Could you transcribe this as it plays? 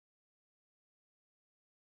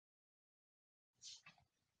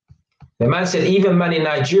The man said even man in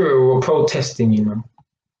Nigeria were protesting, you know.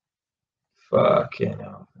 Fucking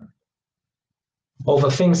hell.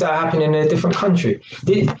 Over things that are happening in a different country.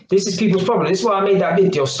 This is people's problem. This is why I made that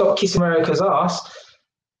video. Stop kissing America's ass.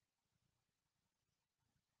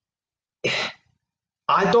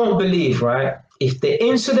 I don't believe, right? If the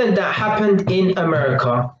incident that happened in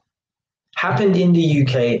America happened in the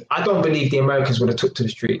UK, I don't believe the Americans would have took to the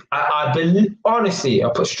street. I believe, honestly, I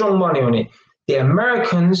put strong money on it. The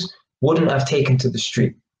Americans wouldn't have taken to the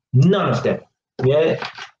street. None of them. Yeah,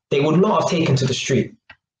 they would not have taken to the street.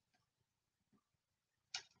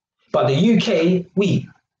 But the UK, we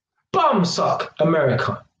bum suck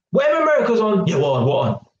America. Whatever America's on, yeah, what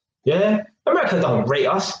on? Yeah, America don't rate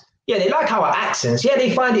us. Yeah, they like our accents. Yeah,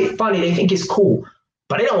 they find it funny. They think it's cool,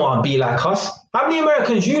 but they don't want to be like us. How many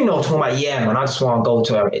Americans you know talking about, yeah, man, I just want to go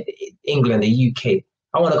to England, the UK.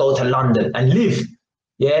 I want to go to London and live.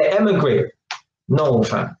 Yeah, emigrate. No,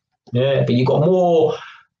 fam. Yeah, but you got more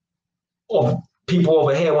of people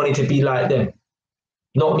over here wanting to be like them.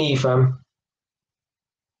 Not me, fam.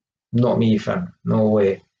 Not me, fam. No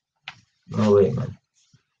way. No way, man.